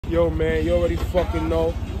Yo, man, you already fucking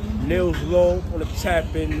know. NILLZ LO on the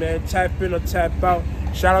tap in, man. Tap in or tap out.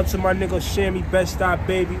 Shout out to my nigga Shammy,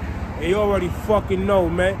 BEDSTYBABY. And you already fucking know,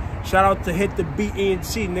 man. Shout out to Hit the Beat ENT,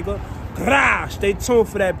 nigga. Grah! Stay tuned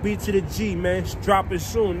for that beat to the G, man. It's dropping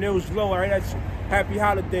soon. NILLZ LO, alright? That's happy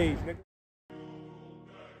holidays, nigga.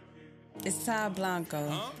 It's Ty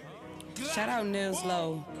Blanco. Shout out NILLZ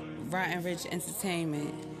LO, Rotten Rich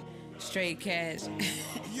Entertainment, Straight Cash,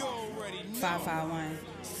 551.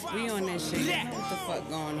 We on this shit. What the fuck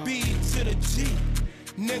going on? B to the G.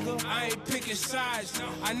 Nigga, I ain't picking sides.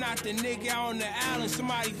 I knocked the nigga out on the island,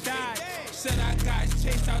 somebody died. Said I got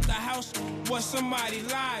chased out the house, was somebody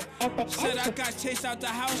lied. Said I got chased out the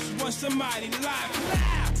house, was somebody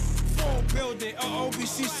lied. Full building,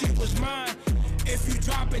 OBCC was mine. If you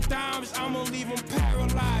dropping dimes, I'ma leave them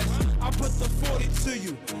paralyzed. I put the 40 to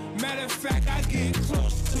you. Matter of fact, I get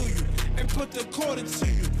close to you and put the quarter to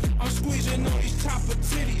you. I'm squeezing on these top of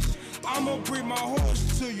titties. I'ma bring my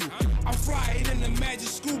horse to you. I'm flying in the magic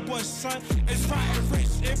school bus, son. It's Rotten Rich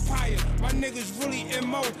Empire. My niggas really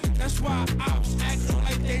MO. That's why ops acting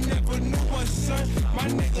like they never knew us, son. My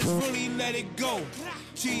niggas really let it go.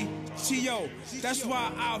 G-T-O. That's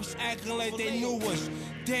why ops acting like they knew us.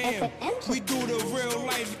 Damn, we do the real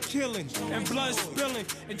life killing and blood spilling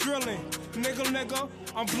and drilling. Nigga,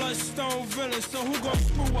 I'm bloodstone villain. So who gon'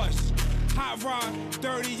 screw us? Hot rod,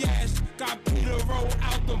 dirty ass, got Peter roll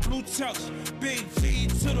out the blue chucks. Big G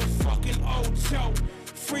to the fucking hotel.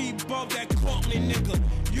 Free bub that Courtney nigga,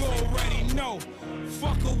 you already know.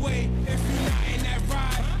 Fuck away if you not in that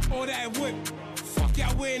ride or that whip. Fuck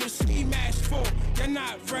y'all wearing a ski mask for. You're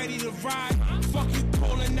not ready to ride. Fuck you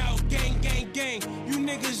pulling out, gang. You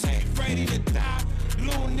niggas ain't ready to die.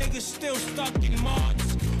 Little niggas still stuck in March.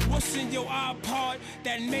 What's in your iPod?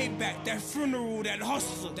 That Maybach, that funeral, that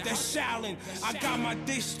hustler, that shallin'. I got my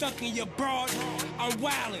dick stuck in your broad. I'm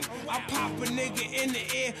wildin'. I pop a nigga in the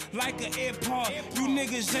ear like an AirPod. You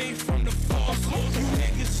niggas ain't from the force. You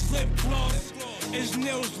niggas slip close. It's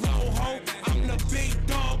NILLZ LO, ho. I'm the big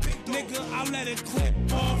dog. Nigga, I let it clip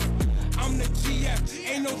off. I'm the GF.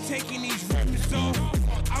 Ain't no taking these rims off.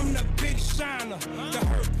 I'm the big shiner. The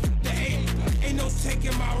hurt. Ain't no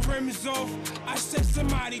taking my rims off. I said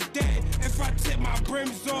somebody dead if I tip my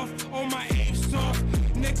brims off on my apes off.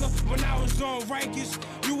 Nigga, when I was on Rikers,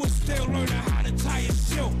 you was still learning how to tie a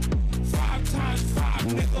shoe. 5 times 5,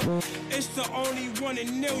 nigga. It's the only one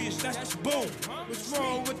in millions, that's boom. What's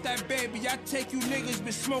wrong with that, baby? I take you niggas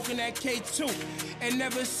been smoking that K2. And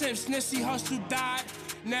ever since Nipsey Hussle died,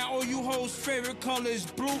 now all you hoes' favorite color is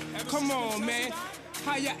blue. Come on, man.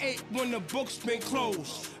 How ya ate when the book's been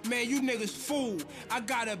closed? Man, you niggas fool. I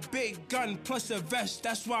got a big gun plus a vest,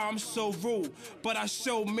 that's why I'm so rude. But I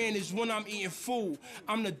show manners when I'm eating food.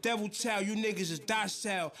 I'm the devil child, you niggas is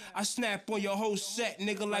docile. I snap on your whole set,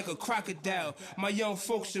 nigga, like a crocodile. My young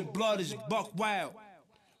folks in blood is buck wild.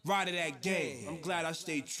 Ride of that game. I'm glad I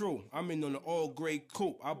stayed true. I'm in on the all-gray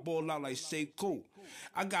coupe. I ball out like say cool.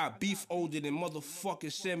 I got beef older than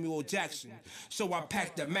motherfucking Samuel Jackson. So I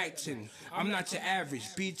packed the Mac-10. I'm not your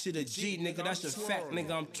average. B to the G, nigga. That's a fact,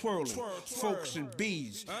 nigga. I'm twirling. Folks and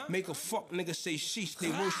bees. Make a fuck nigga say sheesh. They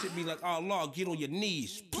worship me like Allah. Get on your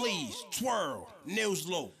knees. Please. Twirl. NILLZ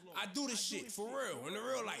LO. I do this shit for real. In the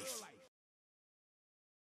real life.